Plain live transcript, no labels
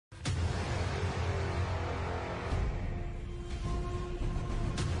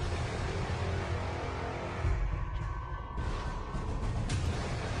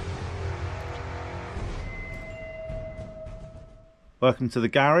Welcome to the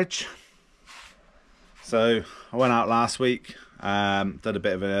garage. So I went out last week, did a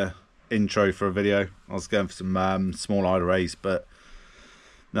bit of an intro for a video. I was going for some small eider rays, but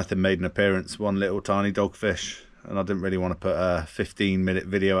nothing made an appearance. One little tiny dogfish, and I didn't really want to put a 15-minute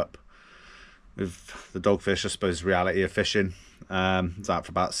video up with the dogfish. I suppose reality of fishing. I was out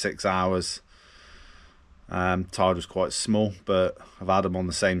for about 6 hours. Tide was quite small, but I've had them on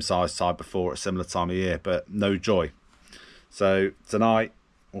the same size tide before at a similar time of year, but no joy. So tonight,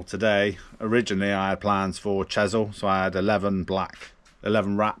 or today, originally I had plans for Chesil, so I had 11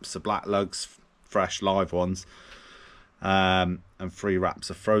 wraps of black lugs, fresh live ones, and 3 wraps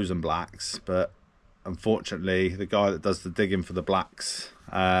of frozen blacks. But unfortunately, the guy that does the digging for the blacks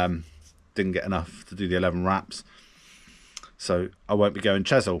didn't get enough to do the 11 wraps, so I won't be going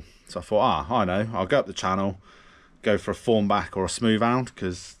Chesil. So I thought, I know, I'll go up the channel, go for a thornback or a smooth hound,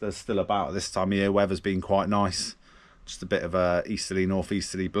 because there's still about at this time of year, weather's been quite nice. Just a bit of a easterly,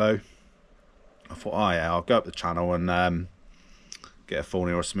 northeasterly blow. I thought, yeah, I'll go up the channel and get a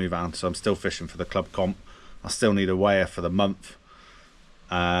thorny or a smooth hound. So I'm still fishing for the club comp. I still need a weigher for the month.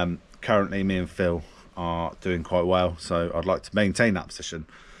 Currently, me and Phil are doing quite well, so I'd like to maintain that position.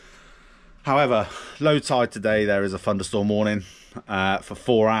 However, low tide today. There is a thunderstorm warning for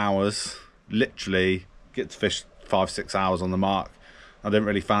 4 hours. Literally, get to fish 5-6 hours on the mark. I didn't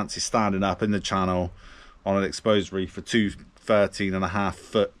really fancy standing up in the channel on an exposed reef for 2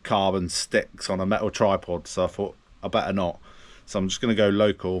 13.5-foot carbon sticks on a metal tripod, so I thought I better not. So I'm just going to go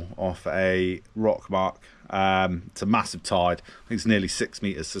local off a rock mark. It's a massive tide. I think it's nearly 6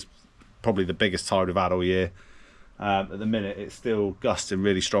 meters. So it's probably the biggest tide we've had all year. At the minute it's still gusting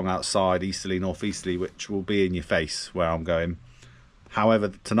really strong outside, easterly, northeasterly, which will be in your face where I'm going.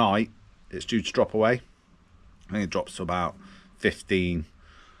 However, tonight it's due to drop away. I think it drops to about 15.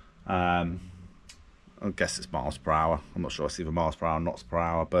 I guess it's miles per hour. I'm not sure it's either miles per hour or knots per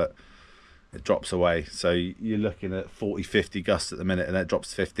hour, but it drops away. So you're looking at 40-50 gusts at the minute, and then it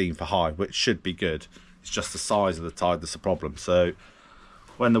drops to 15 for high, which should be good. It's just the size of the tide that's a problem. So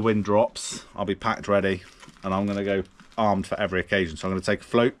when the wind drops, I'll be packed ready, and I'm going to go armed for every occasion. So I'm going to take a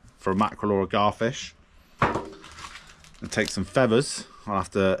float for a mackerel or a garfish, and take some feathers. I'll have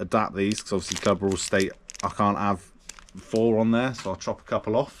to adapt these because obviously club rules state I can't have 4 on there, so I'll chop a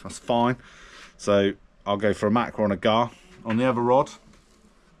couple off. That's fine. So I'll go for a mackerel and a gar. On the other rod,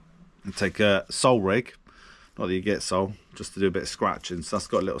 and take a sole rig. Not that you get sole, just to do a bit of scratching. So that's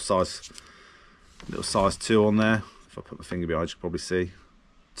got a little size 2 on there. If I put my finger behind, you can probably see.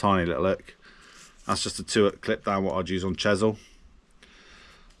 Tiny little hook. That's just a 2-hook clip down, what I'd use on Chesil.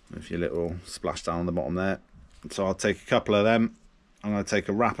 With your little splash down on the bottom there. So I'll take a couple of them. I'm going to take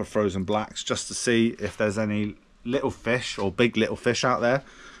a wrap of frozen blacks just to see if there's any little fish or big little fish out there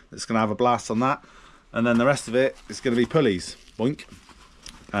that's going to have a blast on that. And then the rest of it is going to be pulleys. Boink.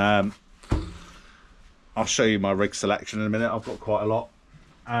 I'll show you my rig selection in a minute. I've got quite a lot.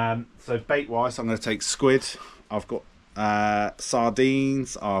 So bait wise, I'm going to take squid. I've got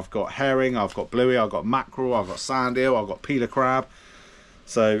sardines. I've got herring. I've got bluey. I've got mackerel. I've got sand eel. I've got peeler crab.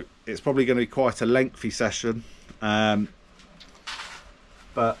 So it's probably going to be quite a lengthy session. But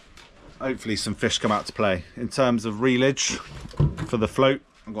hopefully some fish come out to play. In terms of reelage for the float,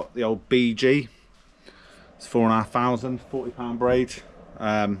 I've got the old BG. It's 4,500, £40 braid.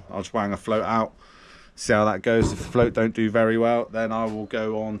 I'll just wang a float out, see how that goes. If the float don't do very well, then I will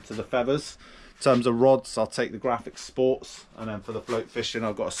go on to the feathers. In terms of rods, I'll take the Graphic Sports, and then for the float fishing,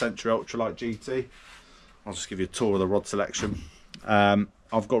 I've got a Century Ultralight GT. I'll just give you a tour of the rod selection.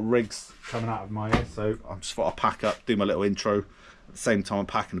 I've got rigs coming out of my ear, so I just thought I'd pack up, do my little intro. At the same time, I'm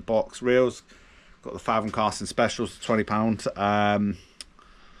packing the box. Reels, got the Fathom Casting Specials, £20.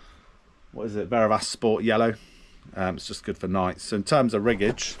 What is it? Veravas Sport Yellow. It's just good for nights. So in terms of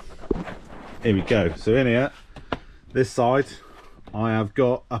riggage, here we go. So in here, this side, I have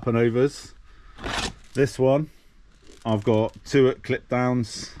got up and overs. This one, I've got 2-hook clip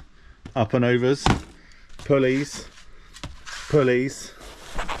downs, up and overs, pulleys. What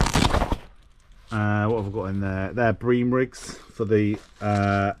have I got in there? They're bream rigs for the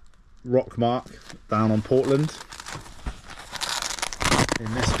rock mark down on Portland.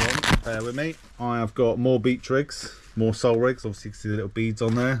 In this one, bear with me, I have got more beach rigs, more sole rigs. Obviously you can see the little beads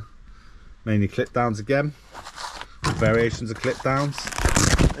on there. Mainly clip downs again, variations of clip downs.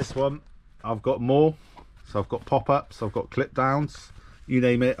 This one, I've got more. So I've got pop-ups, I've got clip downs, you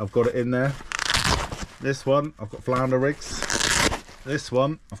name it, I've got it in there. This one, I've got flounder rigs. This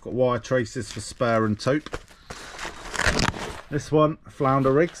one, I've got wire traces for spur and tope. This one,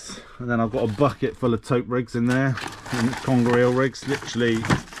 flounder rigs. And then I've got a bucket full of tope rigs in there. And conger eel rigs, literally,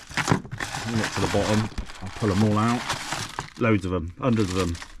 get to the bottom, I'll pull them all out. loads of them, hundreds of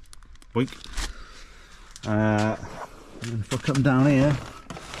them. Boink. And then if I come down here,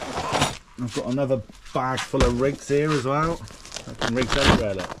 I've got another bag full of rigs here as well. Fucking rigs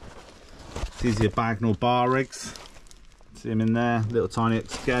everywhere, look. It's easier bag nor bar rigs. See them in there, little tiny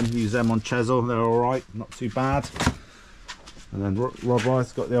hooks again. Use them on Chesil, they're alright, not too bad. And then rod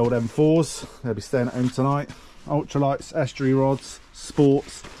wise, got the old M4s, they'll be staying at home tonight. Ultralights, estuary rods,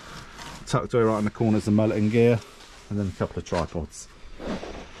 sports, tucked away right in the corners of mullet and gear, and then a couple of tripods.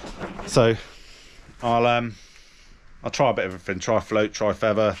 So I'll try a bit of everything, try float, try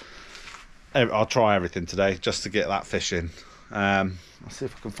feather. I'll try everything today just to get that fish in. I'll see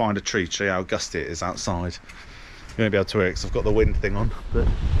if I can find a tree, see how gusty it is outside. You won't be able to hear it because I've got the wind thing on, but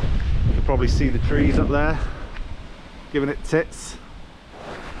you can probably see the trees up there giving it tits.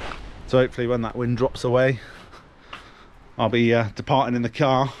 So hopefully when that wind drops away, I'll be departing in the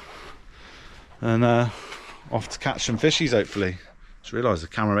car and off to catch some fishies hopefully. Just realised the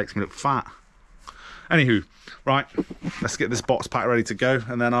camera makes me look fat. Anywho, right, let's get this box pack ready to go,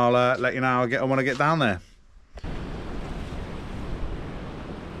 and then I'll let you know how I get on when I get down there.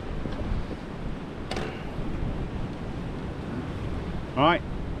 Right,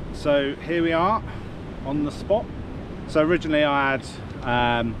 so here we are on the spot. So originally I had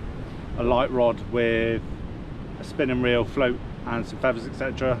a light rod with a spinning reel, float and some feathers,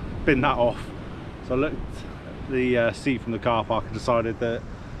 etc. Binned that off. So I looked at the sea from the car park and decided that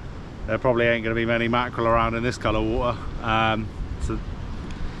there probably ain't going to be many mackerel around in this colour water, so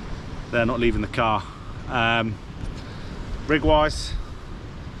they're not leaving the car. Rig wise,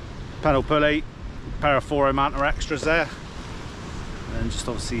 pedal pulley, pair of 4 Manta extras there, and just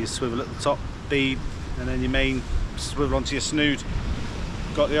obviously your swivel at the top, bead, and then your main swivel onto your snood.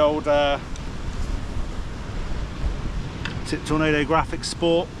 Got the old Tip Tornado Graphics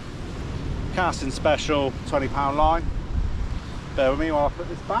Sport casting special 20-pound line. Bear with me while I put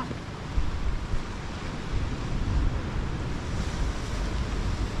this back.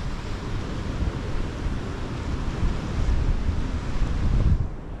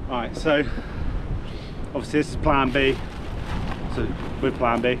 Right, so obviously this is plan B. So with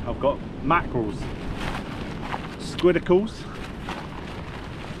plan B, I've got mackerels, squidicles,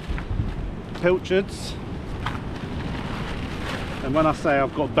 pilchards, and when I say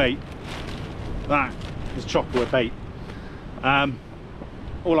I've got bait, that is chocolate bait. All I'm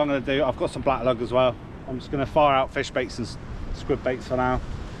going to do, I've got some black lug as well. I'm just going to fire out fish baits and squid baits for now.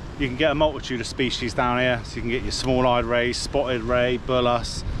 You can get a multitude of species down here, so you can get your small-eyed rays, spotted ray,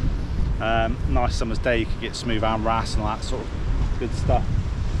 bullhuss. Nice summer's day, you can get smooth and wrasse and all that sort of good stuff.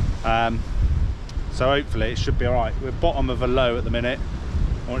 So hopefully it should be alright. We're bottom of a low at the minute.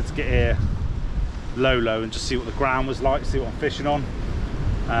 I wanted to get here low and just see what the ground was like, see what I'm fishing on.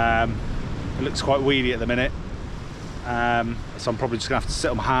 It looks quite weedy at the minute, so I'm probably just gonna have to sit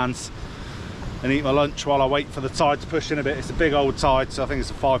on my hands and eat my lunch while I wait for the tide to push in a bit. It's a big old tide, so I think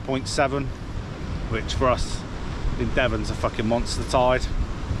it's a 5.7, which for us in Devon's a fucking monster tide.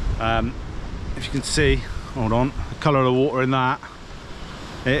 If you can see, hold on, the colour of the water in that,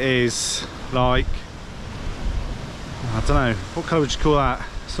 it is like, I don't know, what colour would you call that?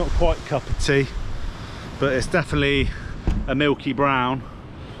 It's not quite a cup of tea, but it's definitely a milky brown.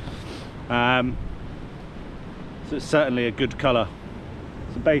 So it's certainly a good colour.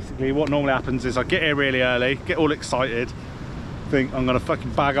 So basically what normally happens is I get here really early, get all excited, think I'm going to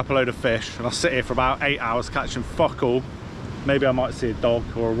fucking bag up a load of fish, and I'll sit here for about 8 hours catching fuck all. Maybe I might see a dog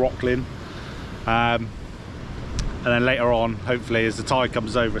or a rockling. And then later on, hopefully as the tide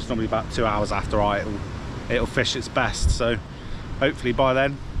comes over, it's normally about 2 hours after it'll fish its best. So hopefully by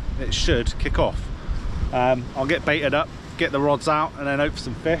then it should kick off. I'll get baited up, get the rods out, and then hope for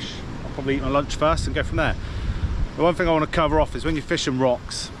some fish. I'll probably eat my lunch first and go from there. The one thing I want to cover off is when you're fishing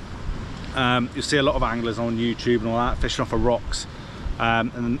rocks, you'll see a lot of anglers on YouTube and all that fishing off of rocks,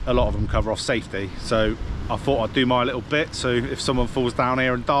 and a lot of them cover off safety. So I thought I'd do my little bit, so if someone falls down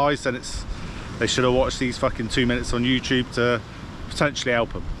here and dies, then they should have watched these fucking 2 minutes on YouTube to potentially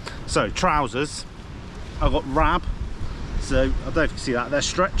help them. So trousers, I've got Rab, so I don't know if you can see that, they're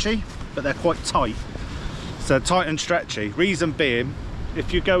stretchy but they're quite tight. So tight and stretchy, reason being,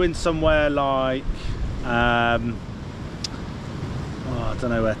 if you go in somewhere like I don't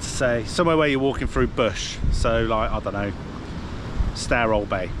know where to say, somewhere where you're walking through bush, so like, I don't know, Stairole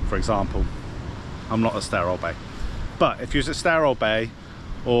Bay for example. I'm not a Stairole Bay, but if you're at Stairole Bay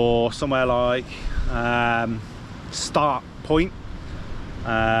or somewhere like Start Point,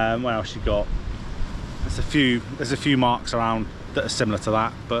 where else you got, there's a few marks around that are similar to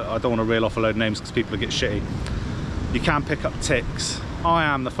that, but I don't want to reel off a load of names because people will get shitty. You can pick up ticks. I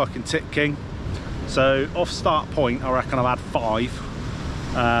am the fucking tick king, So off start point, I reckon I've had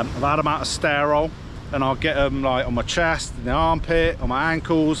 5. I've had them out of stair roll, and I'll get them like on my chest, in the armpit, on my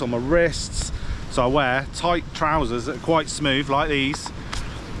ankles, on my wrists. So I wear tight trousers that are quite smooth like these,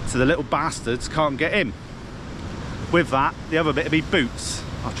 so the little bastards can't get in. With that, the other bit will be boots.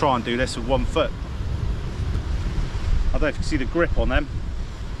 I'll try and do this with 1 foot. I don't know if you can see the grip on them,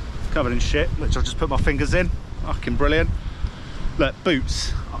 covered in shit, which I'll just put my fingers in. Fucking brilliant. Look,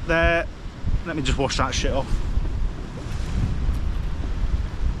 boots up there. Let me just wash that shit off.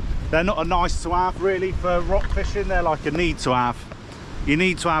 They're not a nice to have really for rock fishing, they're like a need to have. You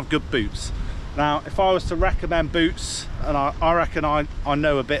need to have good boots. Now, if I was to recommend boots, and I reckon I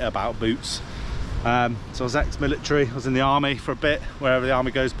know a bit about boots. So I was ex-military, I was in the army for a bit, wherever the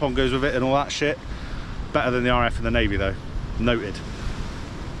army goes, pond goes with it and all that shit. Better than the RF and the Navy though, noted.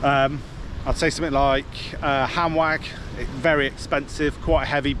 I'd say something like Hamwag, very expensive, quite a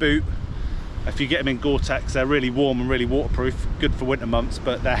heavy boot. If you get them in Gore-Tex, they're really warm and really waterproof, good for winter months,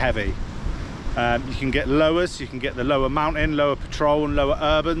 but they're heavy. You can get lowers, you can get the lower mountain, lower patrol and lower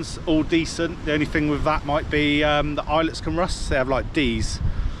urbans, all decent. The only thing with that might be the eyelets can rust. They have like D's.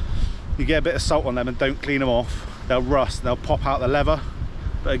 You get a bit of salt on them and don't clean them off, they'll rust, they'll pop out the leather.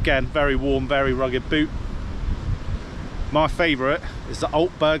 But again, very warm, very rugged boot. My favourite is the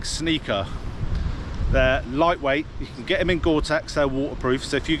Altberg sneaker. They're lightweight, you can get them in Gore-Tex, they're waterproof,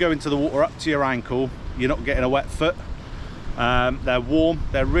 so if you go into the water up to your ankle, you're not getting a wet foot. They're warm,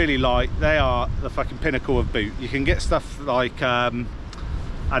 they're really light, they are the fucking pinnacle of boot. You can get stuff like Adidas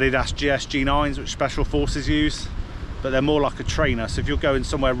GSG9s, which Special Forces use, but they're more like a trainer, so if you're going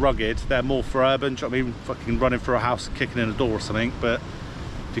somewhere rugged, they're more for urban. Do you know what I mean? Fucking running through a house, kicking in a door or something. But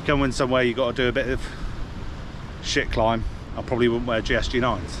if you come in somewhere you've got to do a bit of shit climb, I probably wouldn't wear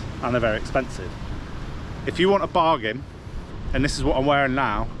GSG9s, and they're very expensive. If you want a bargain, and this is what I'm wearing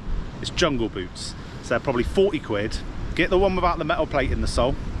now, it's jungle boots. So they're probably 40 quid. Get the one without the metal plate in the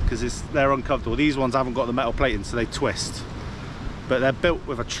sole, because they're uncomfortable. These ones haven't got the metal plate in, so they twist. But they're built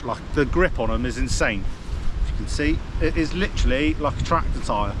with like the grip on them is insane. If you can see, it is literally like a tractor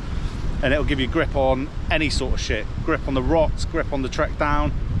tyre, and it'll give you grip on any sort of shit. Grip on the rocks, grip on the trek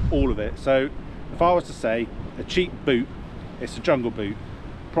down, all of it. So if I was to say a cheap boot, it's a jungle boot.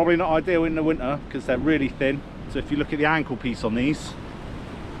 Probably not ideal in the winter because they're really thin. So if you look at the ankle piece on these,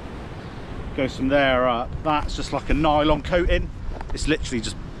 goes from there up, that's just like a nylon coating. It's literally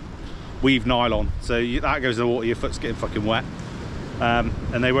just weave nylon, so that goes in the water, your foot's getting fucking wet. And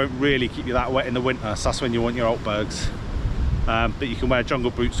they won't really keep you that wet in the winter, so that's when you want your Altbergs. But you can wear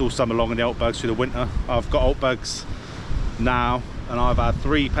jungle boots all summer long in the Altbergs through the winter. I've got Altbergs now, and I've had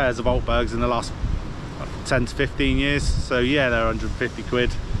 3 pairs of Altbergs in the last 10 to 15 years. So yeah, they're 150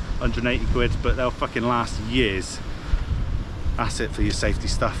 quid, 180 quid, but they'll fucking last years. That's it for your safety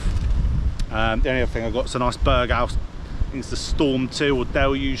stuff. The only other thing I've got is a nice Bullhuss, I think it's the Storm 2 or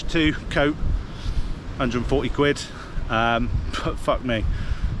Deluge 2 coat, 140 quid. But fuck me,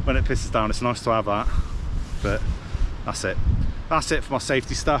 when it pisses down it's nice to have that. But that's it for my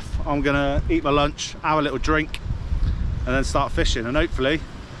safety stuff. I'm gonna eat my lunch, have a little drink, and then start fishing, and hopefully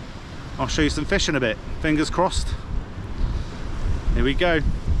I'll show you some fish in a bit, fingers crossed. Here we go.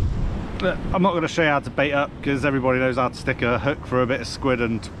 Look, I'm not going to show you how to bait up because everybody knows how to stick a hook for a bit of squid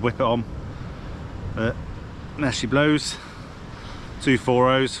and whip it on. But there she blows. 2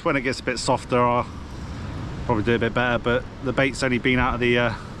 4-0s. When it gets a bit softer I'll probably do a bit better, but the bait's only been out of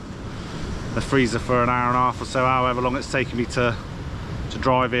the freezer for an hour and a half or so, however long it's taken me to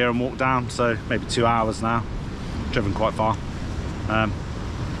drive here and walk down, so maybe 2 hours now. Driven quite far.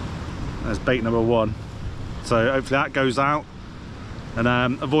 There's bait number 1, so hopefully that goes out and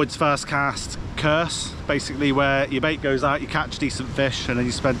avoids first cast curse, basically where your bait goes out, you catch decent fish, and then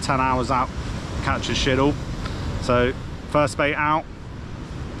you spend 10 hours out catching shit all. So first bait out,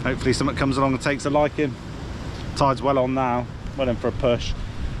 hopefully something comes along and takes a liking. Tide's well on now, well in for a push.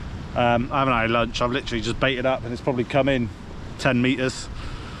 I haven't had any lunch, I've literally just baited up and it's probably come in 10 metres.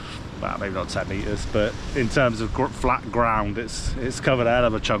 Well, maybe not 10 metres, but in terms of flat ground it's covered a hell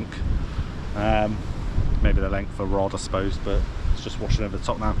of a chunk. Maybe the length of a rod I suppose, but it's just washing over the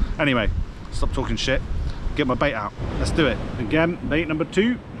top now. Anyway, stop talking shit, get my bait out, let's do it. Again, bait number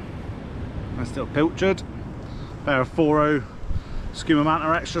 2, nice little pilchard, pair of 4-0 Scuba Manta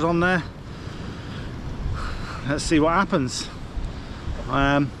extras on there. Let's see what happens.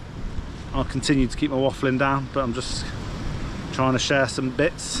 I'll continue to keep my waffling down, but I'm just trying to share some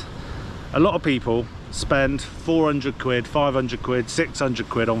bits. A lot of people spend 400 quid, 500 quid, 600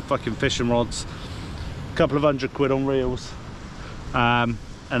 quid on fucking fishing rods, a couple of hundred quid on reels, and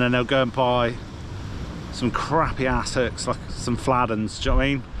then they'll go and buy some crappy ass hooks like some Fladdens, do you know what I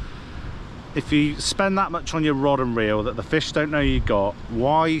mean? if you spend that much on your rod and reel that the fish don't know you got,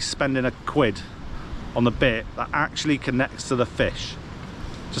 why are you spending a quid on the bit that actually connects to the fish?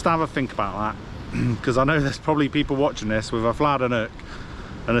 Just have a think about that, because I know there's probably people watching this with a flat and hook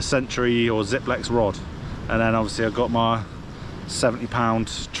and a Century or Ziplex rod, and then obviously I've got my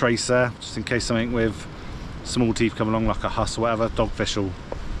 70-pound tracer just in case something with small teeth come along, like a Huss or whatever. Dogfish will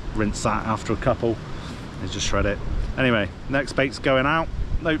rinse that after a couple and just shred it. Anyway, next bait's going out.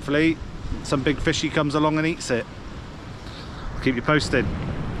 Hopefully some big fishy comes along and eats it. I'll keep you posted.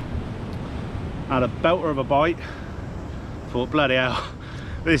 Had a belter of a bite. Thought, bloody hell,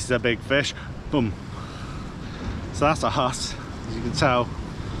 this is a big fish. Boom. So that's a Huss, as you can tell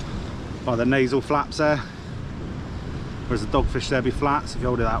by the nasal flaps there. Whereas the dogfish there be flat, so if you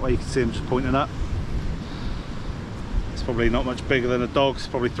hold it that way you can see them just pointing up. It's probably not much bigger than a dog, it's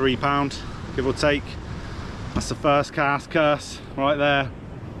probably 3 pound, give or take. That's the first cast curse right there.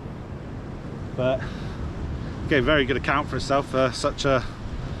 But gave very good account for itself for such a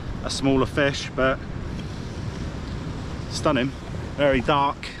smaller fish, but stunning, very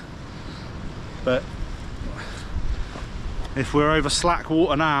dark. But if we're over slack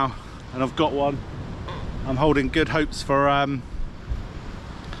water now and I've got one, I'm holding good hopes for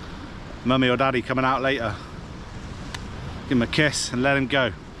mummy or daddy coming out later. Give him a kiss and let him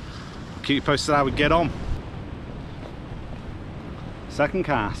go. Keep you posted how we get on. Second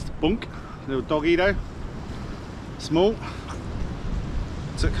cast, bunk, little doggy-do, small.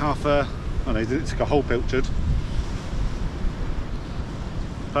 Took half a, oh no, it took a whole pilchard.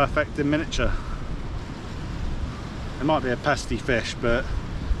 Perfect in miniature. It might be a pesty fish, but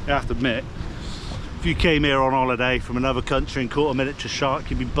you have to admit, if you came here on holiday from another country and caught a miniature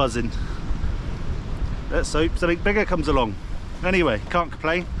shark, you'd be buzzing. Let's hope something bigger comes along. Anyway, can't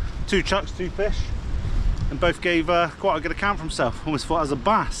complain. 2 chucks, 2 fish, and both gave quite a good account for himself. Almost thought it was a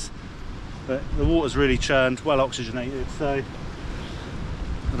bass, but the water's really churned, well oxygenated, so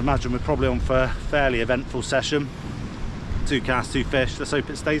I'd imagine we're probably on for a fairly eventful session. 2 casts, 2 fish. Let's hope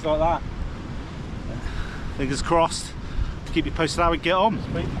it stays like that. Fingers crossed. Keep you posted how we get on.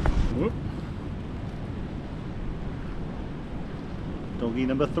 Whoop. Doggy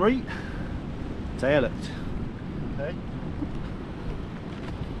number 3. Tail it. Okay.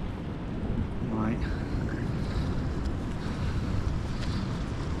 Right.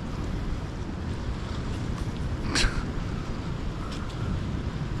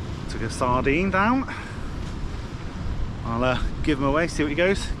 Took a sardine down. I'll give him away, see what he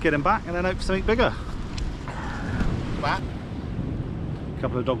goes, get him back, and then hope for something bigger. Back.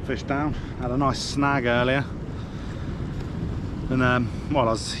 Couple of dogfish down. Had a nice snag earlier. And while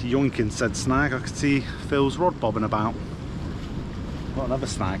I was yoinking said snag, I could see Phil's rod bobbing about. Got another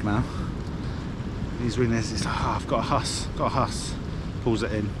snag now. He's reading this, he's like, oh, I've got a Huss, Pulls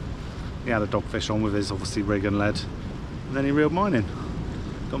it in. He had a dogfish on with his obviously rig and lead. And then he reeled mine in.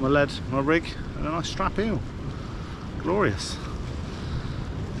 Got my lead, my rig, and a nice strap eel. Glorious.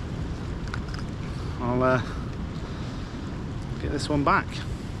 I'll get this one back.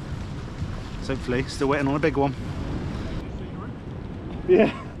 So hopefully, still waiting on a big one.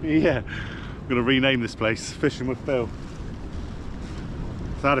 Yeah. I'm gonna rename this place Fishing with Phil.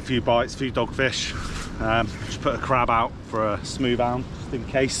 So I had a few bites, a few dogfish. Just put a crab out for a smooth hound, just in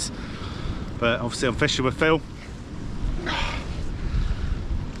case. But obviously I'm fishing with Phil.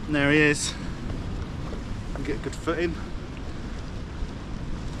 And there he is. Get a good footing.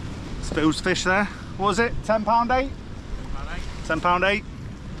 It's Phil's fish there. What was it? £10.8? £10.8.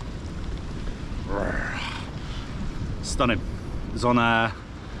 Stunning. It was on a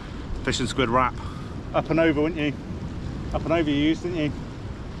fish and squid wrap. Up and over, wouldn't you? Up and over you used, didn't you?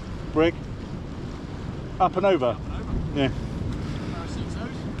 Brig? Up and over? Yeah.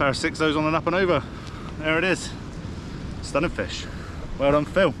 Pair of 6-0s on an up and over. There it is. Stunning fish. Well done,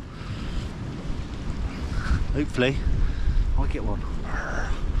 Phil. Hopefully I'll get one.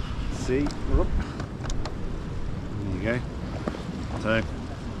 See? There you go. So,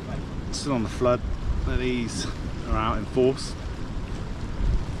 still on the flood. These are out in force.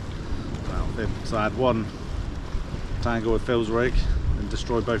 So I had one tangle with Phil's rig and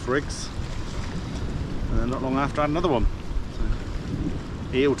destroyed both rigs. And then not long after I had another one. So,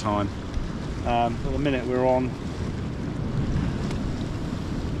 eel time. At the minute we're on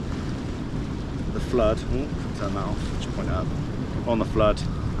the flood. Ooh, turn that off, just point it up. On the flood.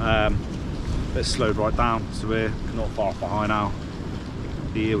 But it's slowed right down, so we're not far behind now.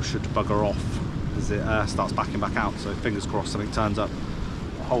 The eel should bugger off as it starts backing back out, so fingers crossed something turns up.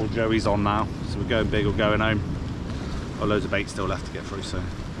 The whole Joey's on now, so we're going big or going home. Got loads of bait still left to get through, so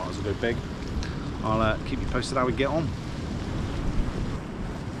might as well go big. I'll keep you posted how we get on.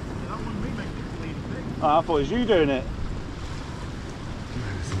 That one remake Oh, I thought it was you doing it.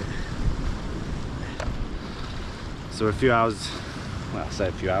 So a few hours, well I say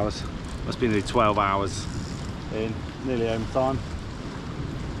a few hours, must be nearly 12 hours in, nearly home time.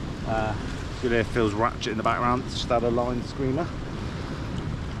 You can hear Phil's ratchet in the background, just had a line screamer.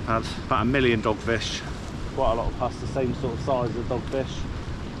 Had about 1 million dogfish, quite a lot of huss, the same sort of size as dogfish.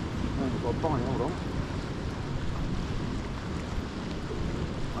 Oh, we've got a bite, hold on.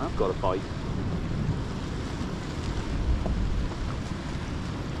 I've got a bite.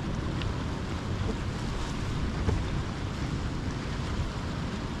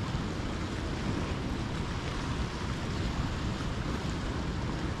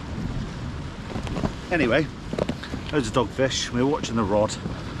 Anyway, loads of dogfish. We were watching the rod.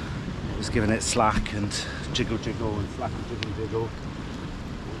 It was giving it slack and jiggle jiggle and slack and jiggle jiggle.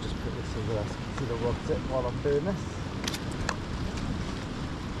 We'll just put this over there so you can see the rod tip while I'm doing this.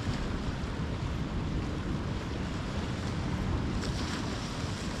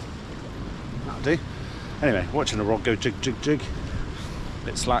 That'll do. Anyway, watching the rod go jig jig jig.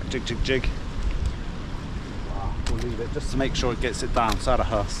 Bit slack, jig jig jig. We'll leave it just to make sure it gets it down. So I had a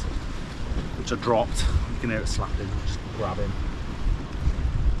huss, which I dropped. You can hear it slapping, just grab him.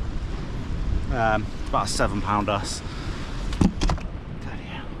 About a 7 pound huss.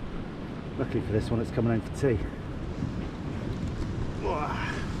 Luckily for this one, it's coming in for tea.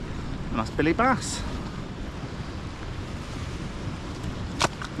 Nice billy bass.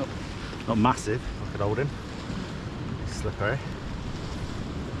 Not massive, I could hold him. He's slippery.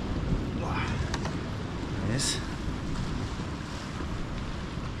 There he is.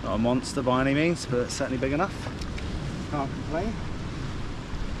 Not a monster by any means, but certainly big enough. Can't complain.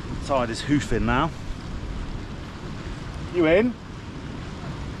 The tide is hoofing now. You in?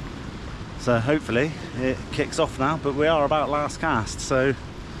 So hopefully it kicks off now, but we are about last cast, so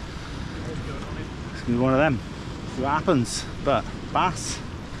it's gonna be one of them. See what happens. But bass,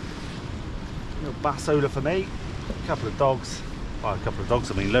 little bassola for me. A couple of dogs. Well, a couple of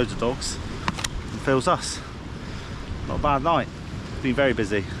dogs. I mean, loads of dogs. And Phil's us. Not a bad night. Been very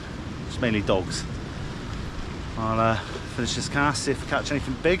busy, just mainly dogs. I'll finish this cast, see if I catch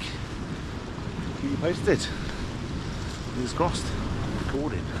anything big. Keep you posted. Fingers crossed.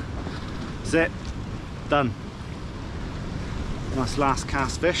 Recording. That's it. Done. Nice last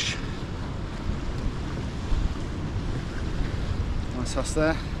cast fish. Nice huss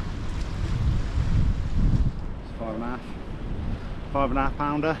there. It's 5.5. 5.5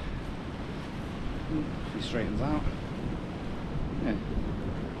 pounder. She straightens out. Yeah,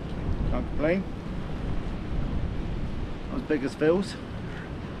 can't complain. Not as big as Phil's,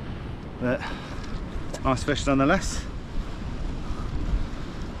 but nice fish nonetheless.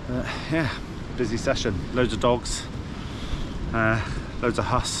 Yeah, busy session. Loads of dogs, loads of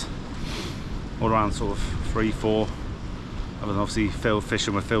huss, all around sort of 3, 4. Other than obviously Phil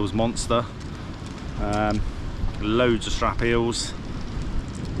fishing with Phil's monster. Loads of strap eels.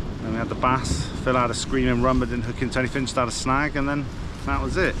 Then we had the bass. Phil had a screaming run but didn't hook into anything, just had a snag, and then that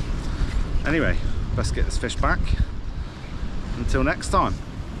was it. Anyway, let's get this fish back. Until next time.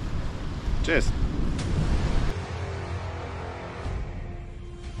 Cheers.